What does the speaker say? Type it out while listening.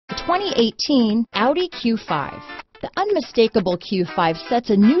2018 Audi Q5. The unmistakable Q5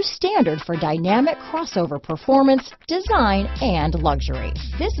 sets a new standard for dynamic crossover performance, design, and luxury.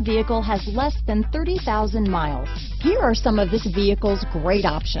 This vehicle has less than 30,000 miles. Here are some of this vehicle's great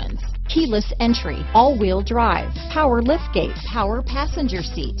options: keyless entry, all-wheel drive, power liftgate, power passenger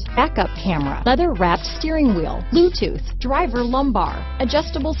seat, backup camera, leather-wrapped steering wheel, Bluetooth, driver lumbar,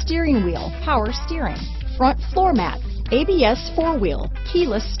 adjustable steering wheel, power steering, front floor mats, ABS four-wheel,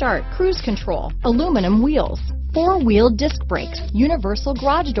 keyless start, cruise control, aluminum wheels, four-wheel disc brakes, universal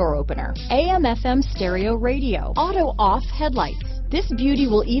garage door opener, AM/FM stereo radio, auto-off headlights. This beauty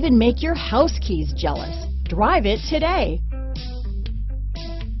will even make your house keys jealous. Drive it today.